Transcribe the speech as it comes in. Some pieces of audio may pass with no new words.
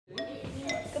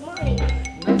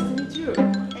you.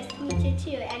 Nice to meet you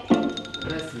too. And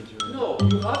Nice to meet you. No,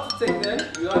 you have to take them,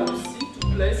 you have to see to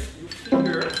place your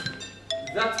finger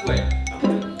that way. 2,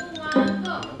 1,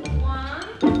 go. 1,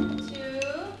 2,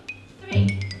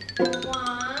 3.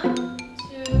 1,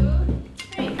 2,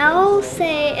 3. I will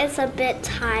say it's a bit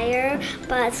tired,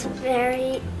 but it's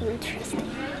very interesting.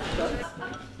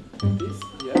 This,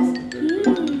 yes.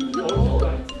 All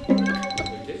right.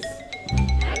 This.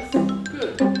 Yes.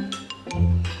 Good.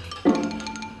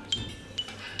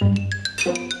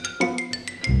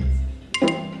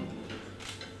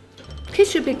 Kids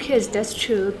should be kids, that's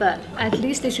true, but at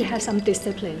least they should have some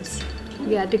disciplines.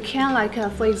 Yeah, they can't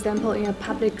for example, in a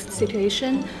public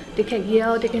situation, they can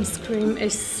yell, they can scream,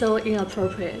 it's so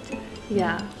inappropriate.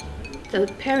 Yeah, the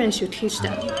parents should teach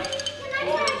them.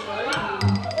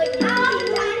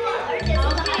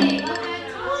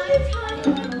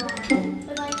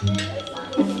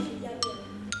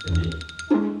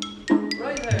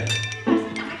 Right hand.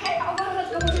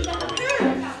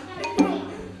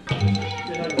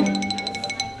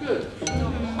 Good.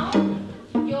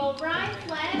 Your right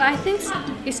leg. But I think,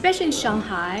 especially in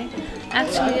Shanghai,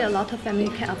 actually a lot of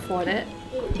families can afford it.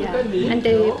 Yeah, and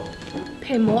they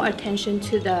pay more attention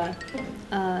to the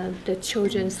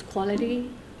children's quality,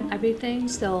 everything.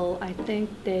 So I think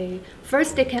they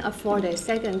can afford it.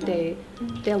 Second,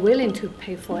 they're willing to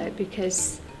pay for it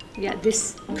because yeah,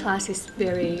 this class is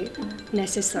very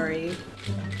necessary.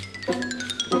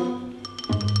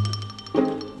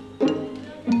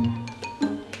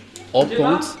 Our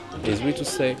point is really to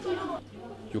say,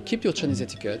 you keep your Chinese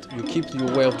etiquette, you keep your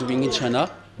way of doing in China,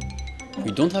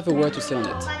 we don't have a word to say on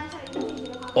it.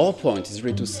 Our point is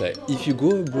really to say, if you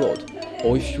go abroad,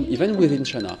 or if you, even within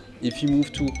China, if you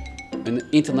move to an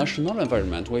international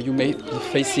environment where you may be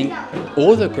facing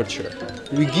other culture,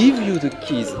 we give you the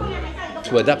keys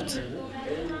to adapt.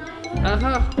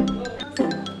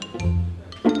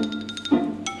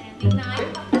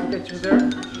 Get you there.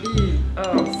 Leave.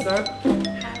 Start.